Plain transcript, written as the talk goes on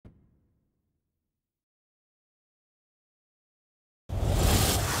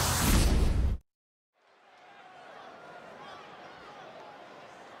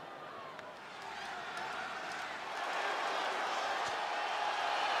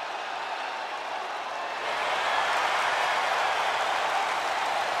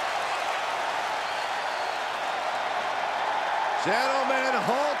Gentlemen,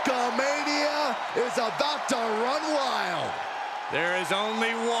 Hulkamania is about to run wild. There is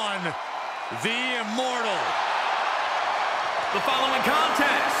only one, the Immortal. The following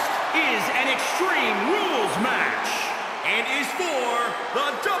contest is an Extreme Rules match and is for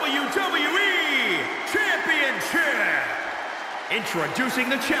the WWE Championship. Introducing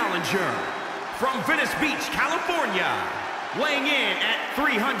the challenger from Venice Beach, California, weighing in at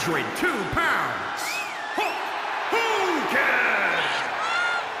 302 pounds, Hogan.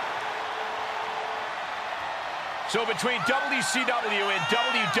 So between WCW and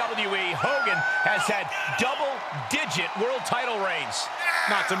WWE, Hogan has had double-digit world title reigns.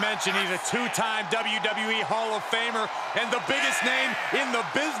 Not to mention he's a two-time WWE Hall of Famer and the biggest name in the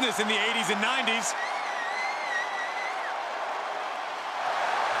business in the 80s and 90s.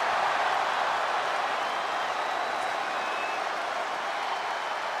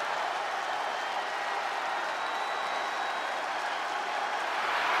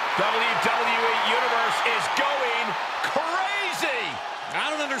 WWE Universe is going crazy! I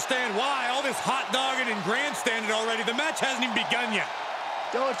don't understand why. All this hot dogging and grandstanding already. The match hasn't even begun yet.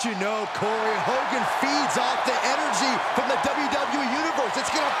 Don't you know, Corey, Hogan feeds off the energy from the WWE Universe. It's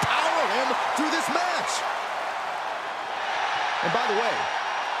going to power him through this match. And by the way,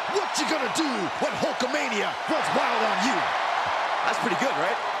 what you going to do when Hulkamania runs wild on you? That's pretty good,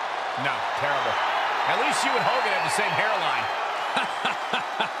 right? No, terrible. At least you and Hogan have the same hairline.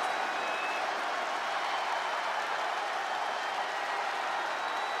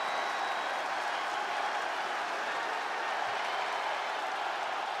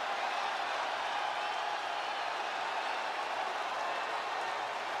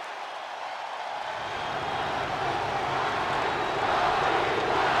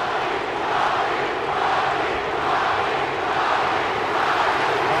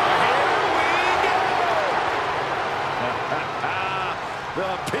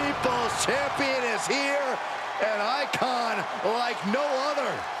 The People's Champion is here, an icon like no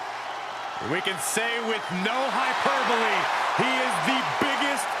other. We can say with no hyperbole, he is the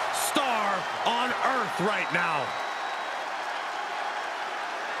biggest star on earth right now.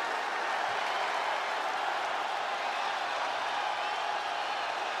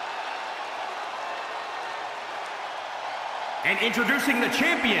 And introducing the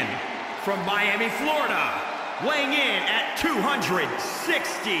champion from Miami, Florida, weighing in at 265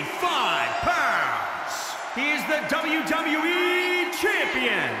 pounds, he is the WWE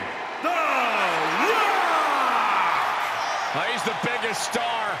Champion, The Rock! He's the biggest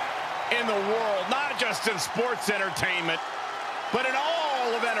star in the world, not just in sports entertainment, but in all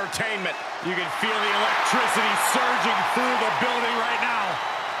of entertainment. You can feel the electricity surging through the building right now.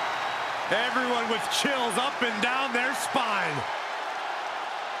 Everyone with chills up and down their spine.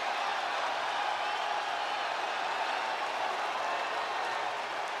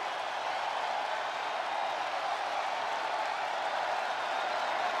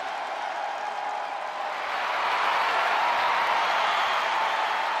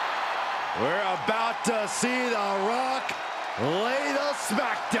 We're about to see The Rock lay the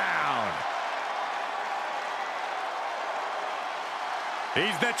smackdown.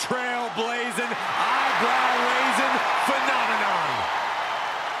 He's the trailblazing, eyebrow-raising phenomenon.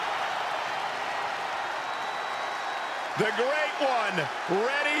 The Great One,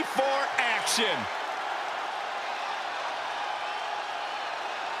 ready for action.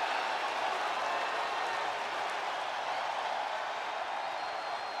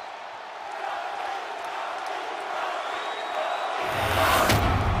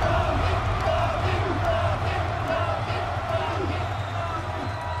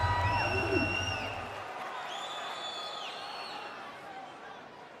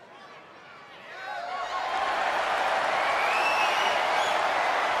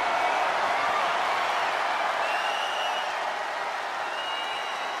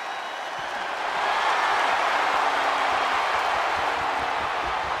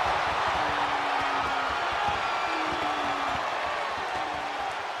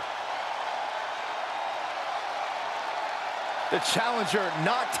 The challenger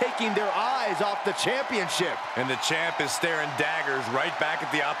not taking their eyes off the championship. And the champ is staring daggers right back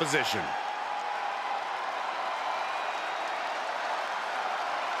at the opposition.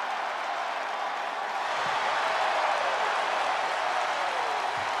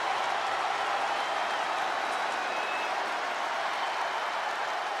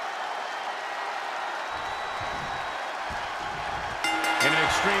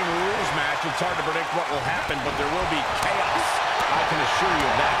 Extreme Rules match, it's hard to predict what will happen, but there will be chaos. I can assure you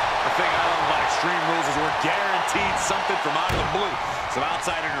of that. The thing I love about Extreme Rules is we're guaranteed something from out of the blue. Some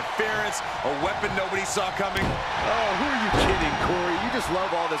outside interference, a weapon nobody saw coming. Oh, who are you kidding, Corey? You just love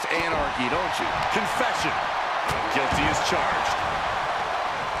all this anarchy, don't you? Confession. Guilty as charged.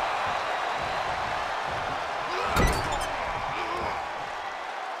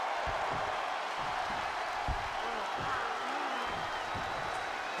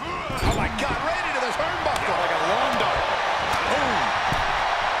 Oh, my God, right into the turnbuckle. Like a lawn dart. Boom.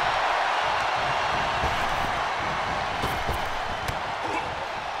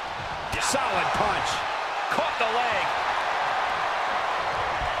 Solid punch. Caught the leg.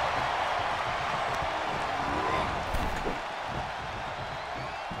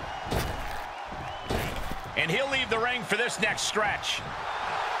 And he'll leave the ring for this next stretch.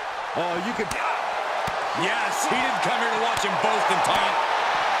 Oh, you could... Yes, he didn't come here to watch him boast and taunt.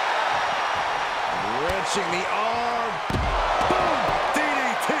 Wrenching the arm. Boom!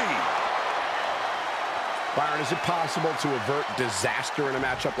 DDT! Byron, is it possible to avert disaster in a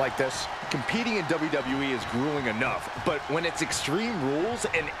matchup like this? Competing in WWE is grueling enough, but when it's Extreme Rules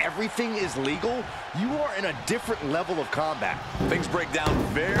and everything is legal, you are in a different level of combat. Things break down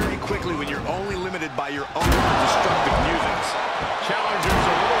very quickly when you're only limited by your own destructive musings. Challengers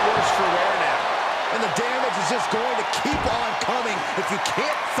a little worse for wear now. And the damage is just going to keep on coming if you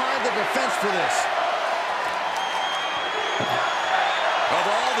can't find the defense for this. Of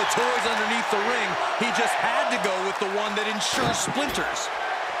all the toys underneath the ring, he just had to go with the one that ensures splinters.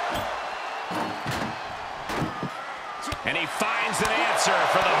 And he finds an answer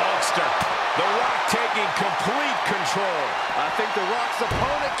for the Hulkster. The Rock taking complete control. I think the Rock's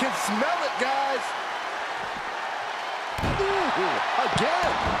opponent can smell it, guys. Ooh,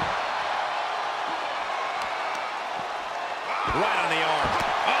 again. Right on the arm.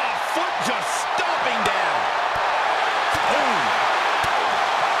 Oh, foot just stomping down. Boom.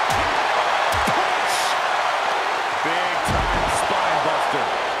 Punch. Big time spine buster.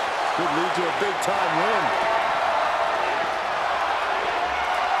 Could lead to a big time win.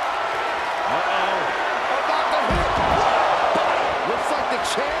 About the hit. Looks like the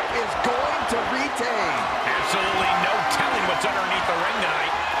champ is going to retain. Absolutely no telling what's underneath the ring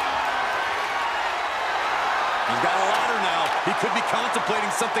tonight. He's got a ladder now. He could be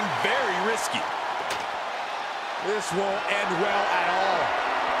contemplating something very risky. This won't end well at all.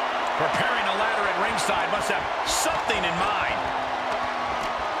 Preparing a ladder at ringside must have something in mind.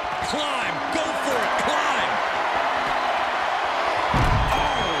 Climb! Go for it! Climb!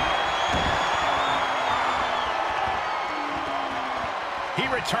 Oh! He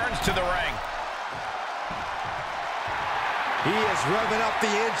returns to the ring. He is revving up the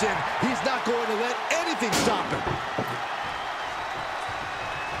engine. He's not going to let anything stop him.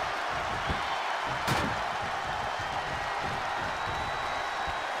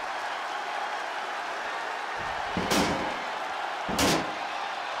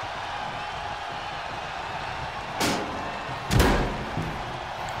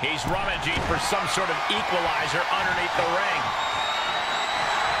 He's rummaging for some sort of equalizer underneath the ring.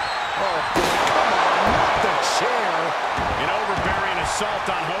 Oh, come on, not the chair. An overbearing assault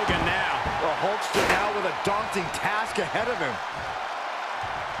on Hogan now. The Hulkster now with a daunting task ahead of him.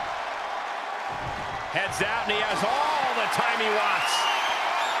 Heads out, and he has all the time he wants.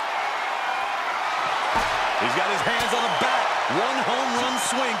 He's got his hands on the bat. One home run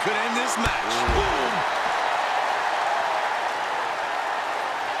swing could end this match. Boom!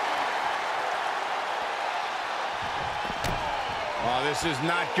 Oh, this is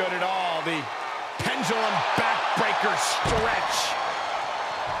not good at all. The pendulum backbreaker stretch.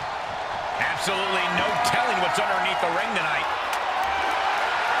 Absolutely no telling what's underneath the ring tonight.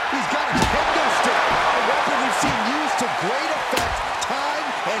 He's got a kendo stick, a weapon we've seen used to great effect time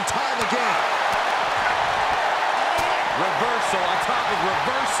and time again. Reversal on top of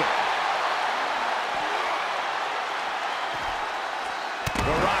reversal.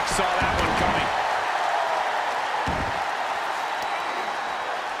 The Rock saw that one coming.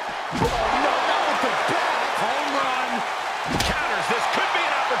 Oh, no, not with the back. Home run. Counters. This could be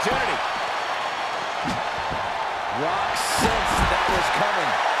an opportunity. Rock sensed that was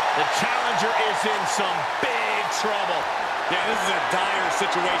coming. The challenger is in some big trouble. Yeah, this is a dire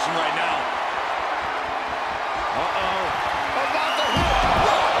situation right now. Uh-oh. About the hit.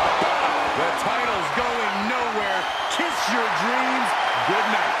 The title's going nowhere. Kiss your dreams. Good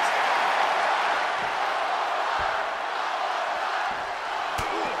night.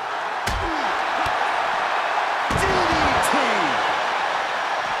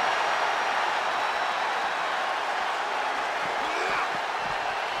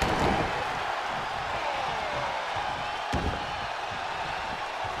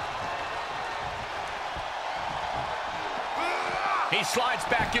 He slides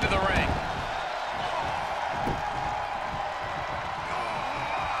back into the ring.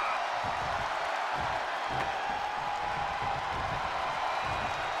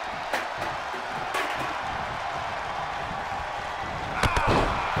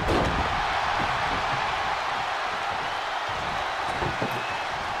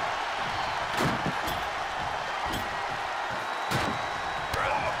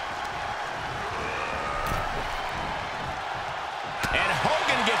 And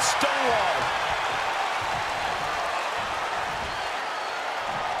Hogan gets stonewalled.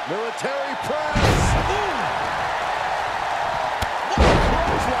 Military press. Ooh. What a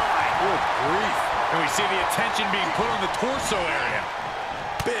clothesline. Good grief. And we see the attention being put on the torso area.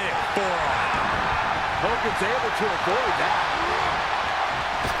 Big forearm. Hogan's able to avoid that.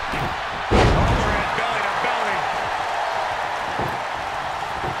 Overhead belly to belly.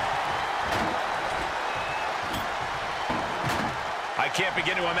 I can't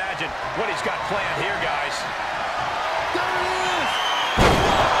begin to imagine what he's got planned here, guys. There it is.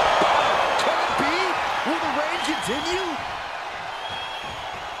 Can it be? Will the reign continue?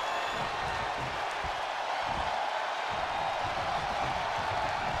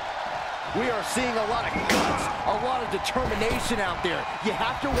 We are seeing a lot of guts, a lot of determination out there. You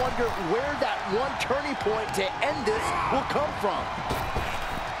have to wonder where that one turning point to end this will come from.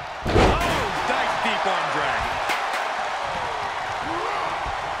 Oh, nice deep arm drag.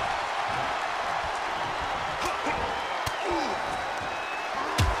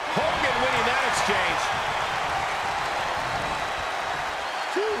 Hogan winning that exchange.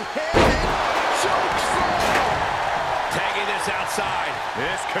 Two-handed choke slam. Tagging this outside.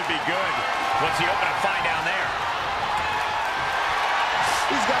 This could be good. What's he hoping to find down there?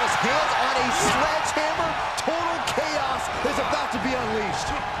 He's got his hands on a sledgehammer. Total chaos is about to be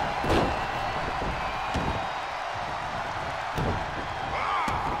unleashed.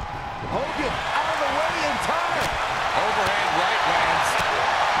 Hogan out of the way in time. Overhand right lands.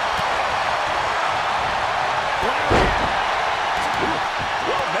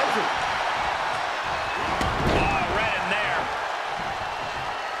 Well measured. Right in there.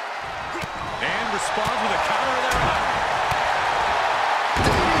 And responds with a counter of their own.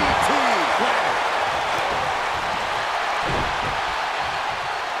 DDT.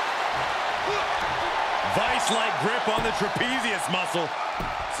 Vice-like grip on the trapezius muscle.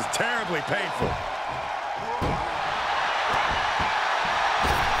 This is terribly painful.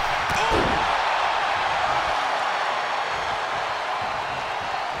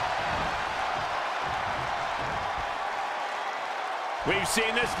 We've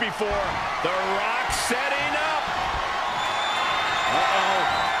seen this before. The Rock setting up.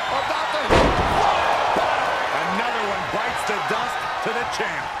 About to Another one bites the dust to the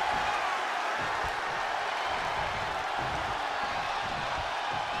champ.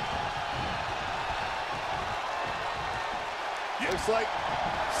 Looks like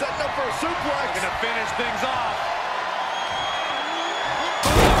setting up for a suplex. Gonna finish things off.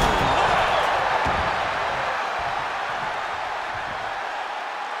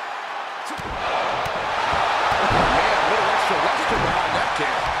 Man, a little extra luster behind that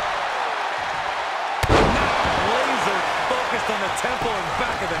kick. Laser focused on the temple and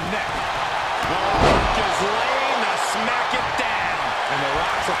back of the neck. Rock is laying the smack it down. And the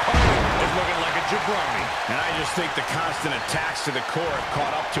Rock's opponent is looking like a jabroni. And I just think the constant attacks to the core have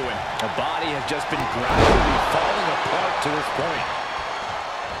caught up to him. The body has just been gradually falling apart to this point.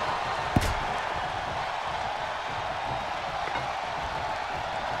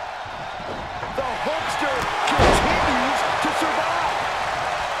 The Hulkster continues to survive.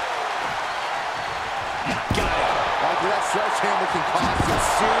 Got it. That sledgehammer can cause some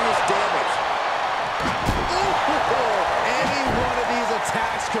serious damage. Any one of these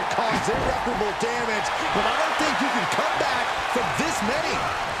attacks could cause irreparable damage, but I don't think you can come back from this many.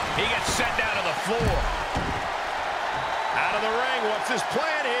 He gets sent down to the floor. Out of the ring. What's his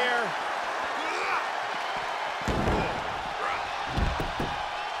plan here?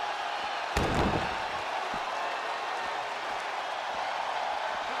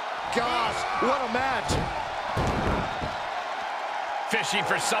 Gosh, what a match. Fishing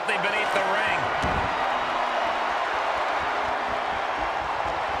for something beneath the ring.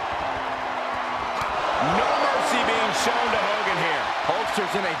 No mercy being shown to Hogan here.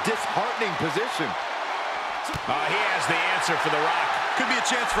 Hulkster's in a disheartening position. He has the answer for The Rock. Could be a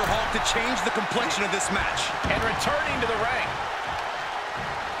chance for Hulk to change the complexion of this match. And returning to the ring.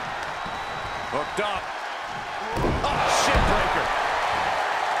 Hooked up. Oh, shit breaker.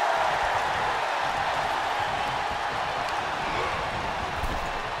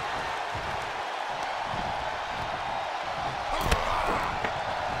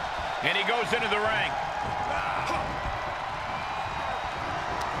 And he goes into the ring.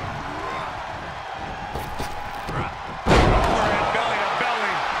 Overhead belly to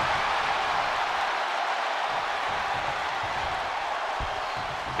belly.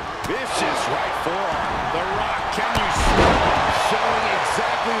 Vicious right forearm. The Rock, can you smell it? Showing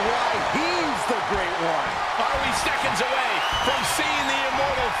exactly why he's the great one. Are we seconds away from seeing the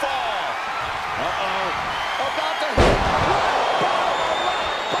immortal fall? About to hit.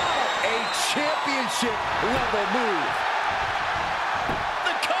 A championship level move.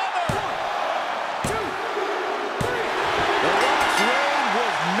 The cover. 1, 2, 3. The Rock's reign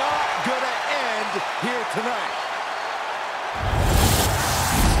was not going to end here tonight.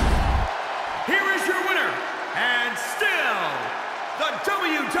 Here is your winner, and still the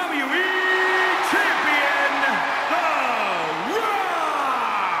WWE Champion, The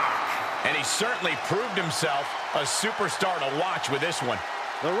Rock! And he certainly proved himself a superstar to watch with this one.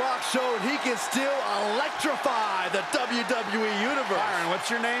 The Rock showed he can still electrify the WWE Universe. Byron, what's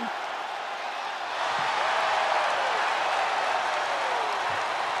your name?